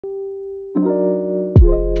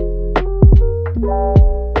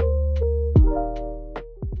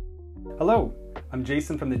Hello, I'm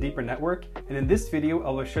Jason from the Deeper Network, and in this video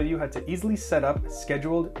I will show you how to easily set up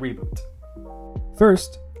scheduled reboot.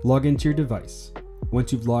 First, log into your device.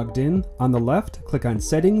 Once you've logged in, on the left, click on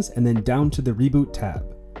Settings and then down to the Reboot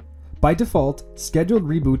tab. By default, Scheduled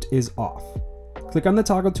Reboot is off. Click on the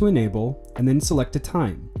toggle to enable, and then select a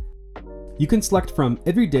time. You can select from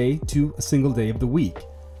every day to a single day of the week,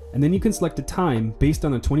 and then you can select a time based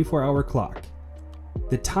on a 24-hour clock.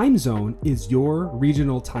 The time zone is your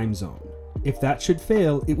regional time zone. If that should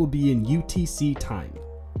fail, it will be in UTC time.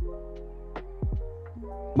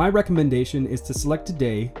 My recommendation is to select a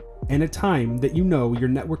day and a time that you know your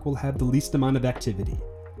network will have the least amount of activity.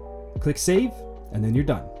 Click Save, and then you're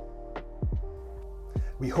done.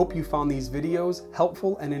 We hope you found these videos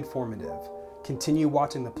helpful and informative. Continue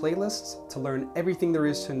watching the playlists to learn everything there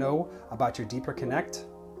is to know about your Deeper Connect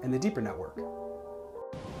and the Deeper Network.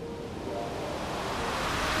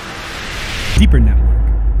 Deeper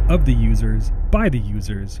Network, of the users, by the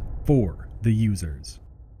users, for the users.